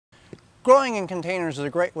Growing in containers is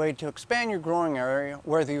a great way to expand your growing area,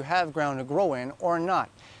 whether you have ground to grow in or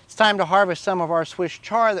not. It's time to harvest some of our Swiss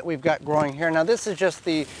chard that we've got growing here. Now this is just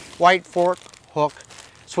the white fork hook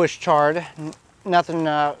Swiss chard. Nothing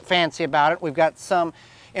fancy about it. We've got some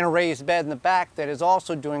in a raised bed in the back that is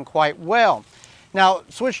also doing quite well. Now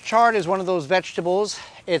Swiss chard is one of those vegetables.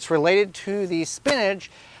 It's related to the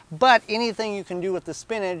spinach, but anything you can do with the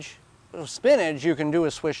spinach you can do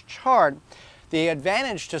with Swiss chard. The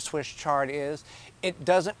advantage to Swiss chard is it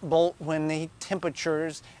doesn't bolt when the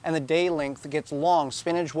temperatures and the day length gets long.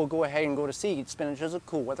 Spinach will go ahead and go to seed. Spinach is a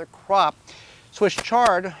cool weather crop. Swiss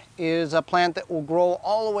chard is a plant that will grow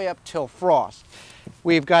all the way up till frost.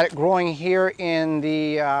 We've got it growing here in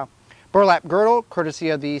the burlap girdle, courtesy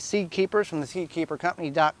of the seed keepers from the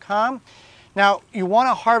seedkeepercompany.com. Now, you want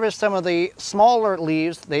to harvest some of the smaller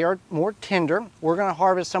leaves. They are more tender. We're going to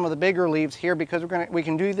harvest some of the bigger leaves here because we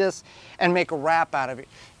can do this and make a wrap out of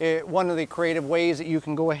it. One of the creative ways that you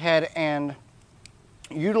can go ahead and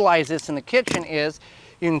utilize this in the kitchen is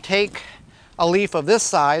you can take a leaf of this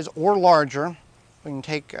size or larger. We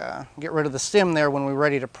can get rid of the stem there when we're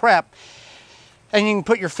ready to prep. And you can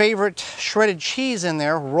put your favorite shredded cheese in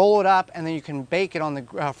there, roll it up, and then you can bake it on the,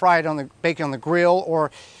 bake it on the grill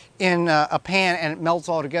or in a pan, and it melts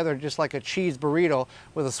all together just like a cheese burrito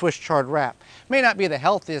with a Swiss chard wrap. May not be the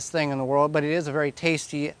healthiest thing in the world, but it is a very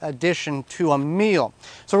tasty addition to a meal.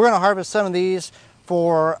 So we're going to harvest some of these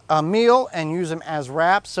for a meal and use them as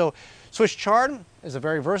wraps. So Swiss chard is a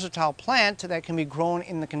very versatile plant that can be grown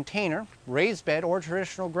in the container, raised bed, or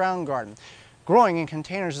traditional ground garden. Growing in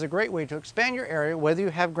containers is a great way to expand your area, whether you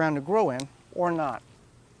have ground to grow in or not.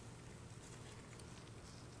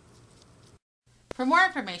 For more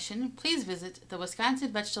information, please visit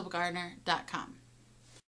thewisconsinvegetablegardener.com.